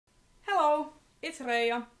it's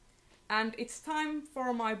Reija, and it's time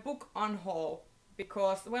for my book unhaul,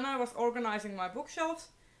 because when I was organizing my bookshelves,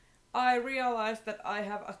 I realized that I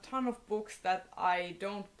have a ton of books that I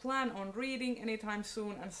don't plan on reading anytime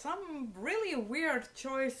soon, and some really weird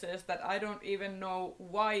choices that I don't even know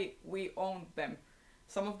why we owned them.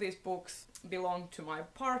 Some of these books belong to my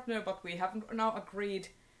partner, but we have now agreed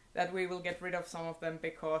that we will get rid of some of them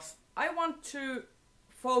because I want to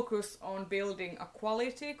focus on building a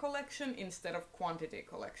quality collection instead of quantity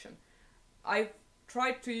collection. I've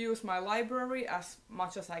tried to use my library as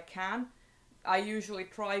much as I can. I usually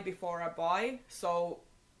try before I buy, so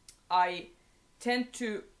I tend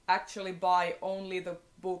to actually buy only the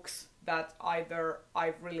books that either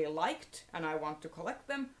I've really liked and I want to collect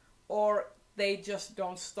them, or they just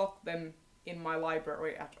don't stock them in my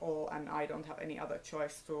library at all and I don't have any other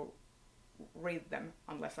choice to read them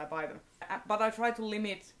unless I buy them. But I try to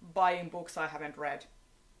limit buying books I haven't read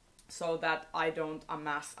so that I don't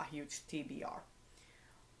amass a huge TBR.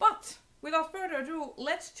 But without further ado,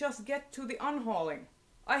 let's just get to the unhauling.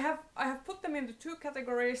 I have put them into two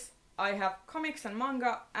categories. I have comics and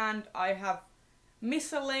manga, and I have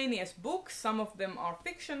miscellaneous books. Some of them are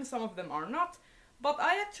fiction, some of them are not. But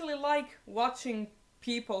I actually like watching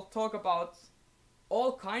people talk about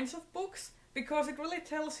all kinds of books, because it really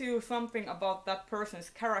tells you something about that person's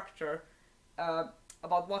character,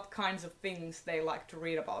 about what kinds of things they like to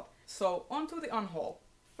read about. So, on to the unhaul.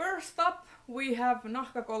 First up, we have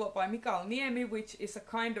Nahkakolo by Mikael Niemi, which is a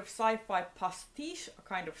kind of sci-fi pastiche, a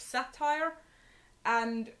kind of satire.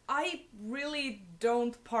 And I really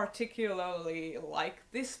don't particularly like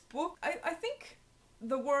this book. I think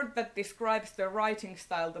the word that describes the writing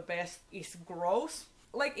style the best is gross.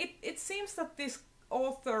 Like, it seems that this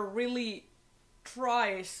author really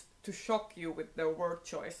tries to shock you with their word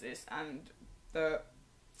choices and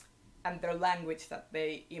their language that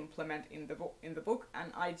they implement in the book,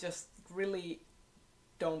 and I just really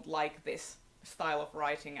don't like this style of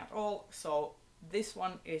writing at all, so this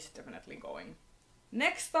one is definitely going.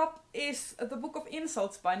 Next up is The Book of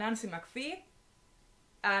Insults by Nancy McPhee,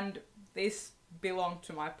 and this belonged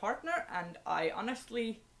to my partner, and I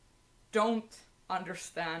honestly don't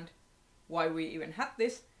understand why we even had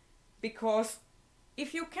this, because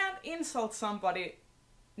if you can't insult somebody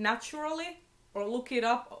naturally or look it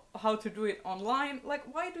up how to do it online, like,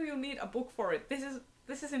 why do you need a book for it?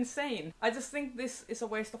 This is insane. I just think this is a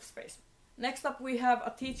waste of space. Next up we have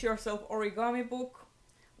a Teach Yourself Origami book.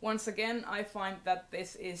 Once again, I find that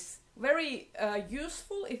this is very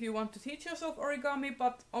useful if you want to teach yourself origami,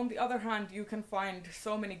 but on the other hand you can find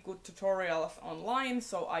so many good tutorials online,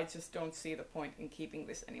 so I just don't see the point in keeping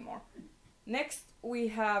this anymore. Next we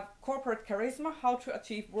have Corporate Charisma, How to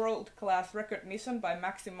Achieve World-Class Recognition by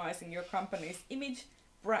Maximizing Your Company's Image,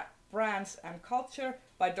 Brands and Culture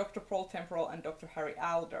by Dr. Paul Temporal and Dr. Harry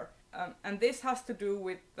Alder. And this has to do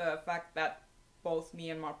with the fact that both me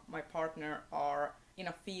and my partner are in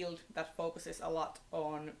a field that focuses a lot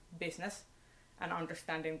on business and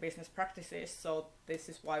understanding business practices, so this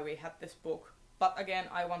is why we had this book. But again,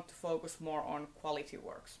 I want to focus more on quality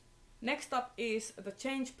works. Next up is The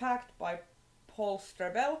Change Pact by Paul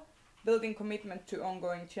Strebel, Building Commitment to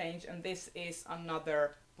Ongoing Change, and this is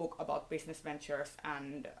another book about business ventures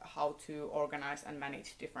and how to organize and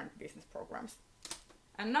manage different business programs.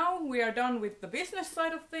 And now we are done with the business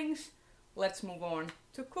side of things. Let's move on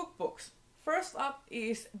to cookbooks. First up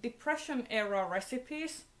is Depression Era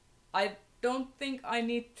Recipes. I don't think I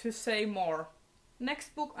need to say more.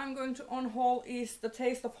 Next book I'm going to unhaul is The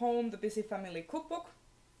Taste of Home, The Busy Family Cookbook.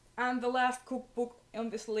 And the last cookbook on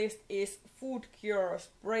this list is Food Cures,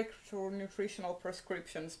 Breakthrough Nutritional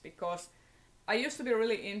Prescriptions, because I used to be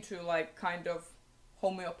really into like kind of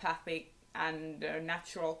homeopathic and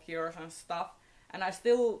natural cures and stuff, and I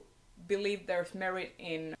still believe there's merit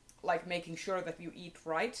in like making sure that you eat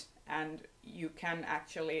right and you can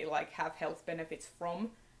actually like have health benefits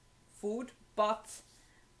from food, but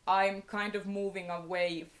I'm kind of moving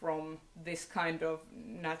away from this kind of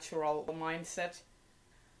natural mindset.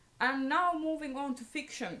 And now moving on to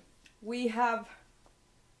fiction, we have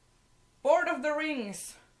Lord of the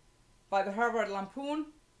Rings by the Harvard Lampoon.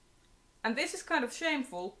 And this is kind of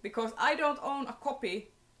shameful because I don't own a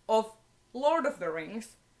copy of Lord of the Rings,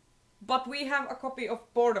 but we have a copy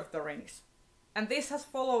of Board of the Rings. And this has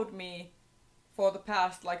followed me for the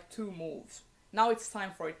past like 2 moves. Now it's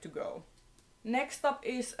time for it to go. Next up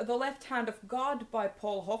is The Left Hand of God by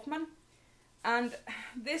Paul Hoffman. And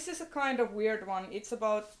this is a kind of weird one. It's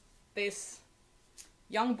about this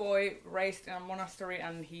young boy raised in a monastery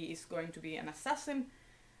and he is going to be an assassin.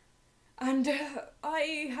 And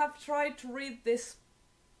I have tried to read this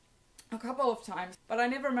a couple of times, but I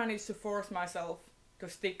never managed to force myself to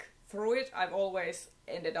stick through it. I've always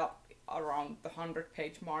ended up around the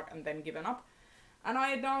 100-page mark and then given up. And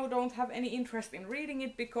I now don't have any interest in reading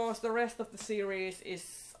it because the rest of the series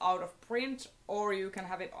is out of print, or you can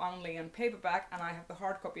have it only in paperback, and I have the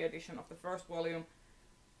hard copy edition of the first volume.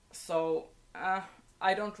 So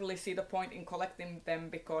I don't really see the point in collecting them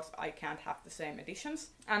because I can't have the same editions.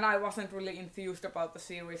 And I wasn't really enthused about the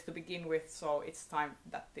series to begin with, so it's time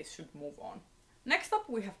that this should move on. Next up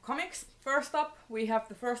we have comics. First up we have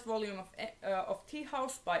the first volume of Tea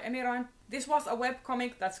House by Emirine. This was a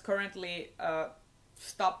webcomic that's currently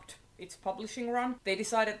stopped its publishing run. They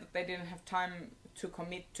decided that they didn't have time to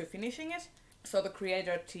commit to finishing it, so the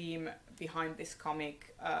creator team behind this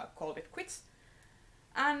comic called it quits.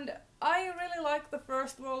 And I really liked the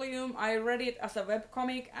first volume. I read it as a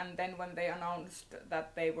webcomic, and then when they announced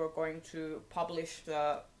that they were going to publish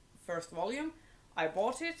the first volume, I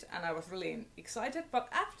bought it and I was really excited. But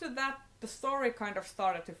after that, the story kind of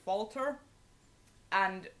started to falter,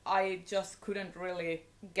 and I just couldn't really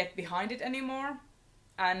get behind it anymore.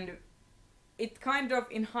 And it kind of,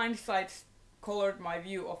 in hindsight, colored my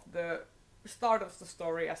view of the start of the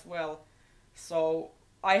story as well. So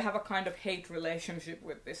I have a kind of hate relationship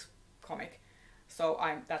with this comic. So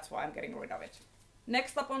that's why I'm getting rid of it.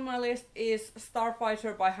 Next up on my list is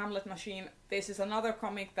Starfighter by Hamlet Machine. This is another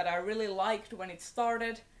comic that I really liked when it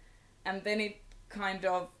started, and then it kind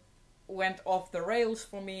of went off the rails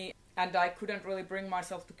for me, and I couldn't really bring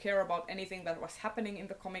myself to care about anything that was happening in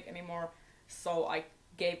the comic anymore, so I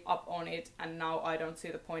gave up on it, and now I don't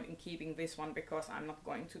see the point in keeping this one because I'm not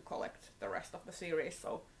going to collect the rest of the series,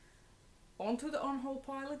 so onto the Unhaul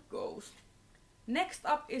pile it goes. Next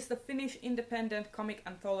up is the Finnish independent comic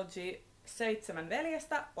anthology Seitsemän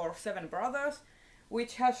veljestä, or Seven Brothers,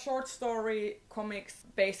 which has short story comics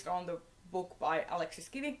based on the book by Alexis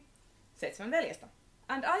Kivi, Seitsemän veljestä.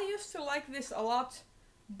 And I used to like this a lot,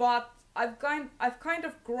 but I've kind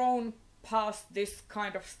of grown past this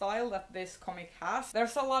kind of style that this comic has.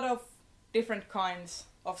 There's a lot of different kinds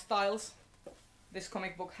of styles this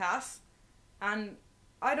comic book has, and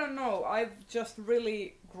I don't know, I've just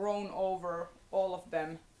really grown over all of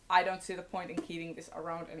them. I don't see the point in keeping this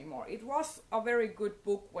around anymore. It was a very good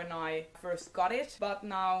book when I first got it, but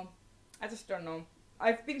now I just don't know.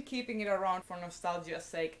 I've been keeping it around for nostalgia's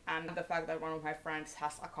sake and the fact that one of my friends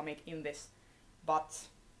has a comic in this, but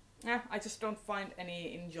I just don't find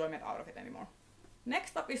any enjoyment out of it anymore.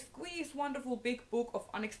 Next up is Squee's Wonderful Big Book of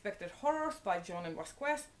Unexpected Horrors by Johnny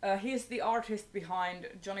Vasquez. He's the artist behind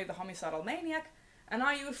Johnny the Homicidal Maniac, and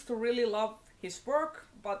I used to really love his work,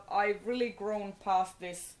 but I've really grown past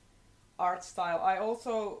this art style.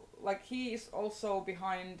 He is also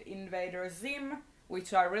behind Invader Zim,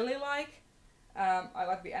 which I really like. I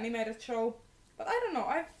like the animated show, but I don't know,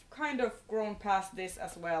 I've kind of grown past this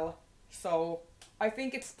as well, so I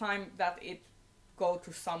think it's time that it go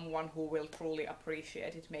to someone who will truly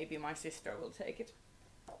appreciate it. Maybe my sister will take it.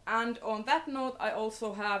 And on that note, I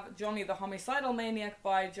also have Johnny the Homicidal Maniac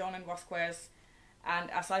by Johnny Vasquez,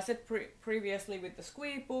 and as I said previously with the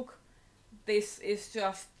Squee book, this is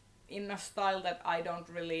just in a style that I don't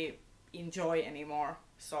really enjoy anymore,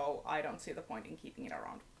 so I don't see the point in keeping it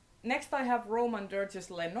around. Next I have Roman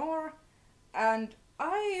Dirge's Lenore, and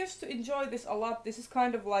I used to enjoy this a lot. This is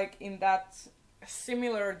kind of like in that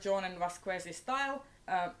similar John and Vasquez style,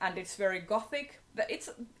 and it's very gothic. It's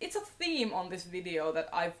a theme on this video that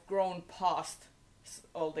I've grown past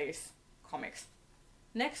all these comics.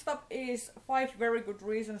 Next up is 5 Very Good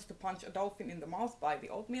Reasons to Punch a Dolphin in the Mouth by The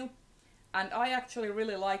Oatmeal. And I actually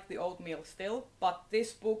really like The Oatmeal still, but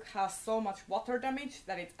this book has so much water damage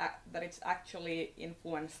that it's actually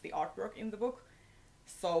influenced the artwork in the book.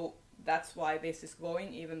 So that's why this is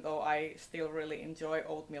going, even though I still really enjoy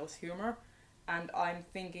Oatmeal's humor. And I'm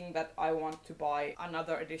thinking that I want to buy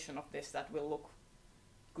another edition of this that will look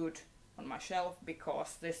good on my shelf,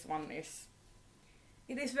 because this one is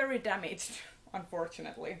very damaged,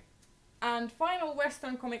 unfortunately. And final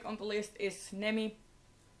Western comic on the list is Nemi.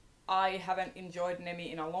 I haven't enjoyed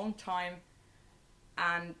Nemi in a long time,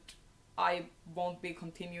 and I won't be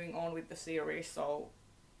continuing on with the series, so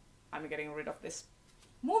I'm getting rid of this.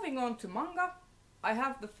 Moving on to manga, I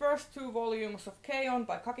have the first 2 volumes of K-On!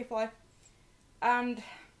 By Kakifly, and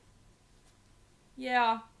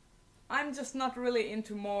yeah, I'm just not really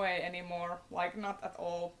into moe anymore, like not at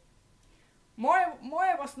all. Moe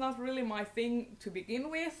was not really my thing to begin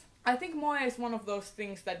with. I think moe is one of those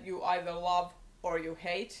things that you either love or you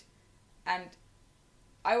hate, and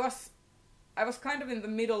I was kind of in the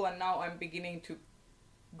middle, and now I'm beginning to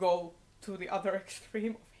go to the other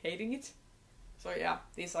extreme of hating it. So yeah,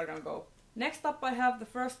 these are gonna go. Next up I have the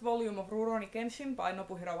first volume of Rurouni Kenshin by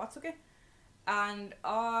Nobuhiro Watsuki. And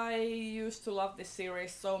I used to love this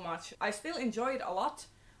series so much. I still enjoy it a lot.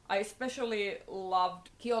 I especially loved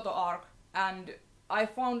Kyoto arc, and I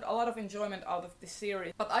found a lot of enjoyment out of this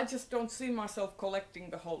series, but I just don't see myself collecting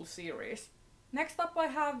the whole series. Next up I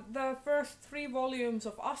have the first 3 volumes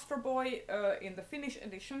of Astro Boy in the Finnish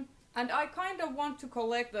edition, and I kind of want to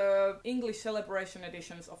collect the English celebration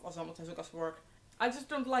editions of Osamu Tezuka's work. I just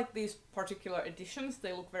don't like these particular editions,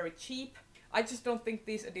 they look very cheap. I just don't think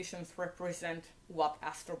these editions represent what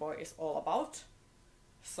Astro Boy is all about.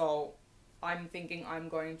 So I'm thinking I'm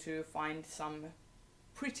going to find some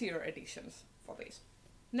prettier editions for these.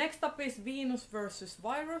 Next up is Venus vs.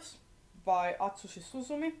 Virus by Atsushi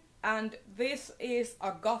Suzumi. And this is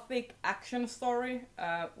a gothic action story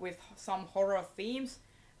with some horror themes.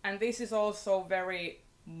 And this is also very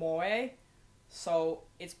moe. So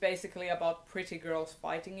it's basically about pretty girls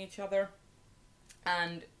fighting each other.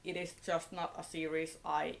 And it is just not a series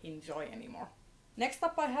I enjoy anymore. Next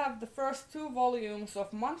up I have the first 2 volumes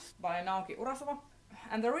of Months by Naoki Urasawa.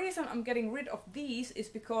 And the reason I'm getting rid of these is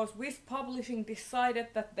because Wiz Publishing decided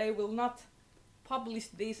that they will not publish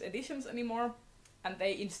these editions anymore, and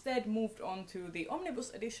they instead moved on to the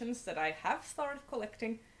omnibus editions that I have started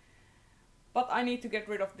collecting. But I need to get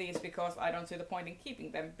rid of these because I don't see the point in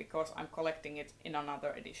keeping them, because I'm collecting it in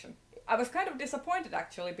another edition. I was kind of disappointed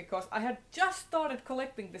actually, because I had just started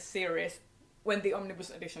collecting this series when the omnibus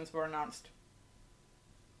editions were announced.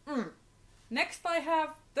 Next I have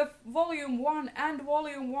the volume 1 and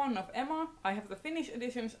volume 1 of Emma. I have the Finnish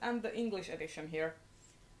editions and the English edition here.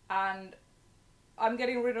 And I'm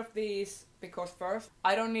getting rid of these because first,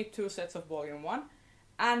 I don't need 2 sets of volume 1.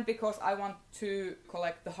 And because I want to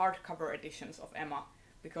collect the hardcover editions of Emma,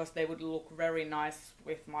 because they would look very nice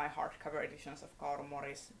with my hardcover editions of Kaoru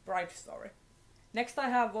Mori's Bride Story. Next I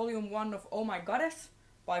have volume 1 of Oh My Goddess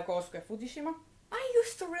by Kosuke Fujishima. I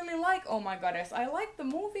used to really like Oh My Goddess. I liked the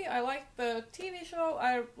movie, I liked the TV show,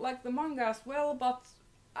 I liked the manga as well, but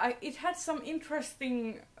it had some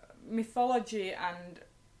interesting mythology and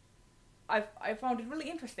I found it really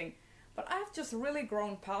interesting. But I've just really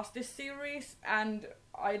grown past this series, and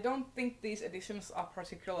I don't think these editions are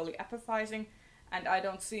particularly appetizing, and I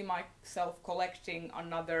don't see myself collecting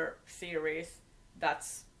another series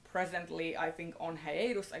that's presently, I think, on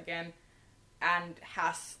hiatus again, and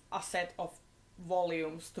has a set of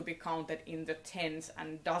volumes to be counted in the tens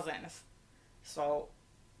and dozens. So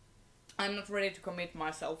I'm not ready to commit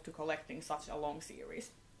myself to collecting such a long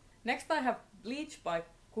series. Next I have Bleach by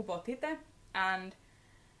Kubo Tite, and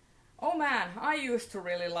oh man, I used to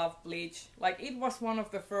really love Bleach. Like, it was one of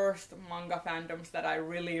the first manga fandoms that I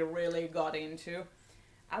really got into.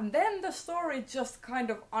 And then the story just kind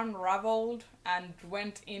of unraveled and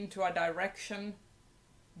went into a direction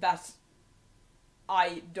that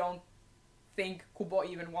I don't think Kubo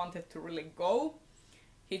even wanted to really go.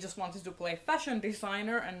 He just wanted to play fashion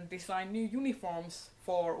designer and design new uniforms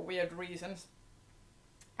for weird reasons.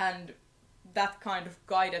 And that kind of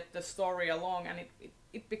guided the story along, and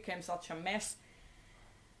it became such a mess.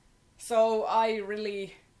 So I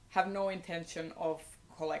really have no intention of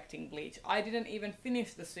collecting Bleach. I didn't even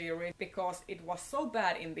finish the series because it was so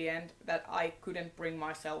bad in the end that I couldn't bring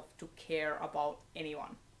myself to care about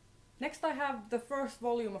anyone. Next I have the first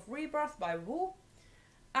volume of Rebirth by Wu,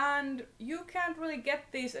 and you can't really get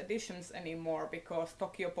these editions anymore because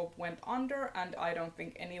Tokyopop went under, and I don't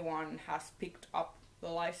think anyone has picked up the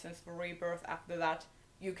license for Rebirth after that.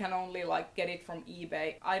 You can only get it from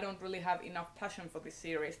eBay. I don't really have enough passion for this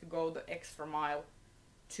series to go the extra mile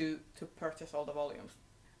to purchase all the volumes.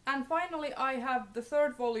 And finally I have the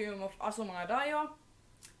third volume of Azumanga Daioh.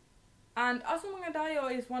 And Azumanga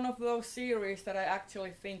Daioh is one of those series that I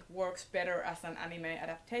actually think works better as an anime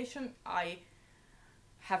adaptation. I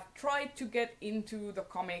have tried to get into the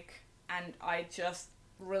comic and I just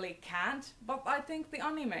really can't, but I think the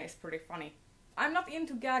anime is pretty funny. I'm not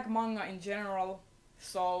into gag manga in general,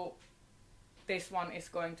 so this one is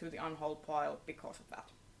going to the Unhaul pile because of that.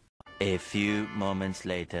 A few moments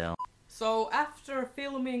later. So after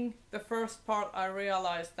filming the first part, I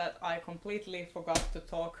realized that I completely forgot to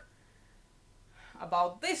talk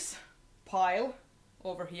about this pile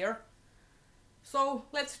over here. So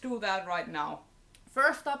let's do that right now.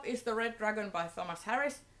 First up is The Red Dragon by Thomas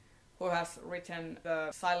Harris, who has written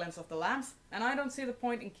The Silence of the Lambs. And I don't see the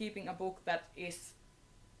point in keeping a book that is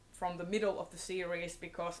from the middle of the series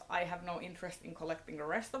because I have no interest in collecting the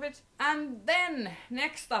rest of it. And then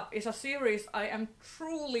next up is a series I am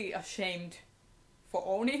truly ashamed for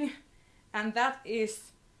owning, and that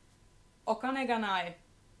is Okane ga Nai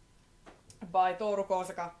by Toru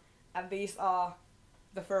Kosaka. And these are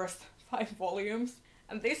the first 5 volumes.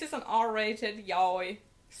 And this is an R-rated yaoi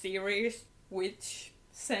series which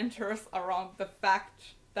centers around the fact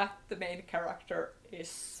that the main character is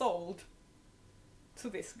sold to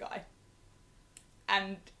this guy.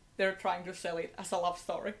 And they're trying to sell it as a love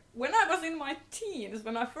story. When I was in my teens,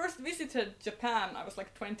 when I first visited Japan, I was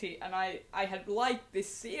like 20, and I had liked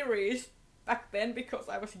this series back then because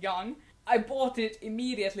I was young. I bought it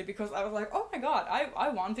immediately because I was like, oh my god, I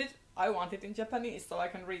want it in Japanese so I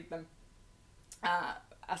can read them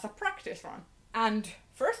as a practice run. And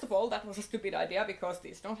first of all, that was a stupid idea because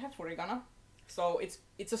these don't have furigana, so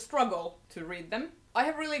it's a struggle to read them. I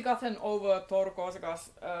have really gotten over Toru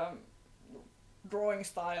Kosaka's drawing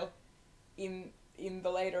style in the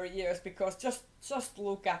later years, because just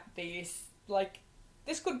look at these. Like,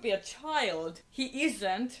 this could be a child. He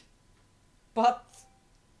isn't, but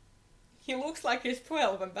he looks like he's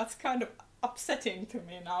 12, and that's kind of upsetting to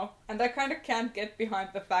me now. And I kind of can't get behind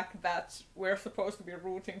the fact that we're supposed to be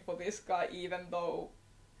rooting for this guy even though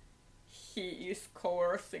he is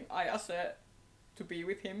coercing Ayase to be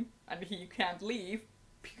with him, and he can't leave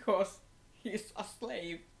because he's a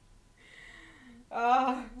slave.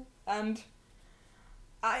 And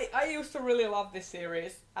I used to really love this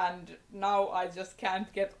series, and now I just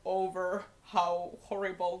can't get over how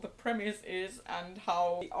horrible the premise is and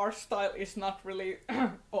how the art style is not really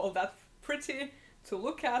all that pretty to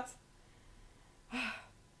look at.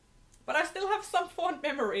 But I still have some fond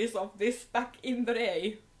memories of this back in the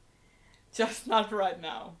day, just not right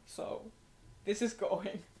now, so this is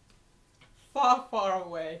going far, far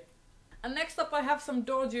away. And next up I have some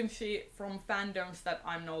doujinshi from fandoms that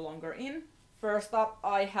I'm no longer in. First up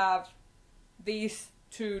I have these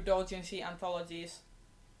 2 doujinshi anthologies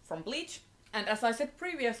from Bleach. And as I said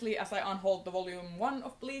previously, as I unhauled the volume 1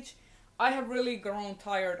 of Bleach, I have really grown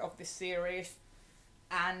tired of this series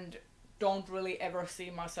and don't really ever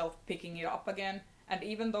see myself picking it up again. And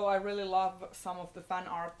even though I really love some of the fan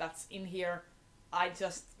art that's in here, I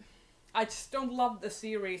just don't love the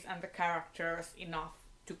series and the characters enough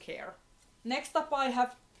to care. Next up I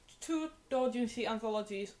have 2 doujinshi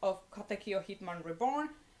anthologies of Katekyo Hitman Reborn,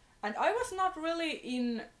 and I was not really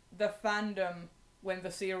in the fandom when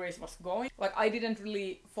the series was going. Like, I didn't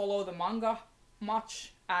really follow the manga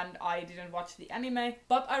much, and I didn't watch the anime,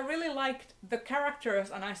 but I really liked the characters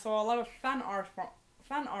and I saw a lot of fan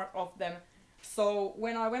art of them. So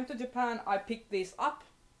when I went to Japan I picked these up,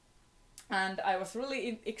 and I was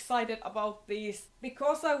really excited about these.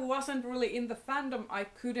 Because I wasn't really in the fandom, I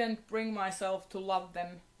couldn't bring myself to love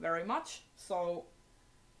them very much, so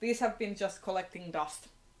these have been just collecting dust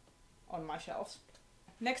on my shelves.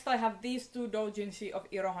 Next I have these 2 doujinshi of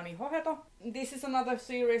Irohani Hoheto. This is another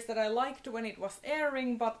series that I liked when it was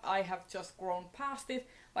airing, but I have just grown past it.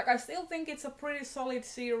 Like, I still think it's a pretty solid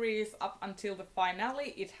series up until the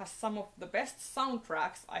finale. It has some of the best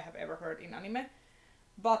soundtracks I have ever heard in anime.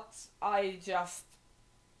 But I just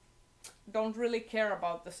don't really care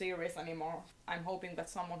about the series anymore. I'm hoping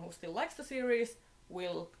that someone who still likes the series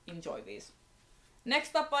will enjoy these.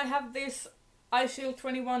 Next up I have this Eyeshield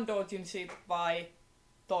 21 doujinshi by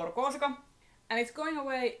Toru Kosaka. And it's going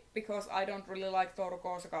away because I don't really like Toru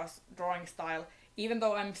Kosaka's drawing style, even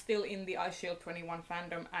though I'm still in the Eyeshield 21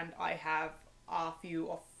 fandom and I have a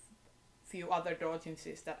few other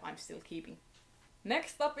doujinshis that I'm still keeping.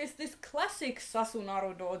 Next up is this classic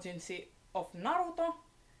Sasunaru doujinshi of Naruto.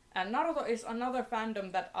 And Naruto is another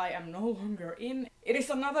fandom that I am no longer in. It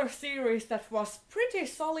is another series that was pretty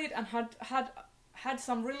solid and had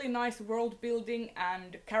some really nice world building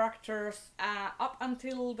and characters up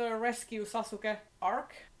until the Rescue Sasuke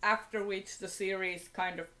arc, after which the series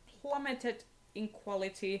kind of plummeted in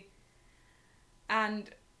quality,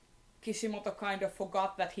 and Kishimoto kind of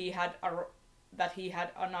forgot that he had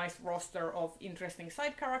a nice roster of interesting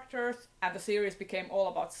side characters, and the series became all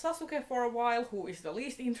about Sasuke for a while, who is the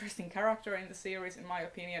least interesting character in the series in my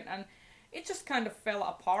opinion, and it just kind of fell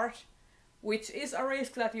apart, which is a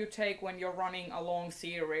risk that you take when you're running a long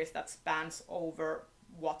series that spans over,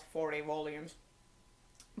 40 volumes.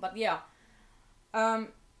 But yeah,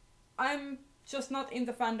 I'm just not in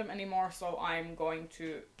the fandom anymore, so I'm going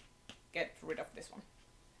to get rid of this one.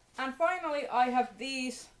 And finally I have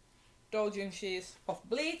these doujinshis of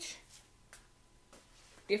Bleach.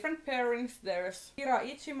 Different pairings. There's Kira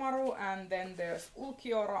Ichimaru, and then there's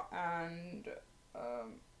Ulquiorra and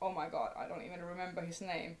oh my god, I don't even remember his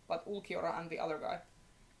name, but Ulquiorra and the other guy.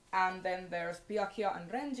 And then there's Byakuya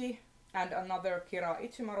and Renji, and another Kira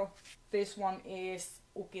Ichimaru. This one is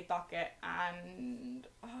Ukitake, and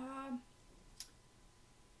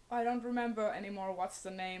I don't remember anymore what's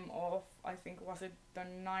the name of, I think was it the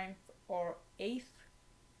 9th or 8th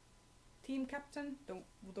team captain,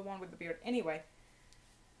 the one with the beard. Anyway,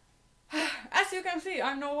 as you can see,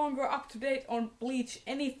 I'm no longer up to date on Bleach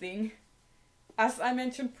anything. As I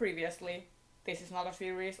mentioned previously, this is not a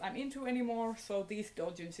series I'm into anymore, so these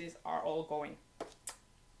doujinshis are all going.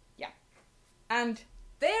 Yeah. And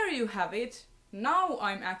there you have it. Now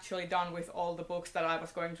I'm actually done with all the books that I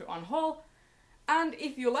was going to unhaul. And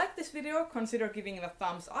if you like this video, consider giving it a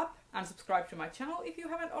thumbs up and subscribe to my channel if you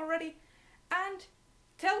haven't already. And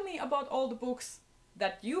tell me about all the books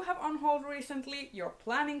that you have unhauled recently, you're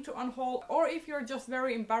planning to unhaul, or if you're just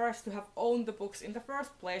very embarrassed to have owned the books in the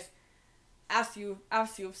first place. As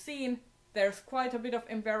you've seen, there's quite a bit of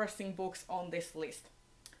embarrassing books on this list.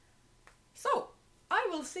 So, I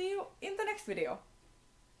will see you in the next video.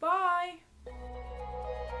 Bye!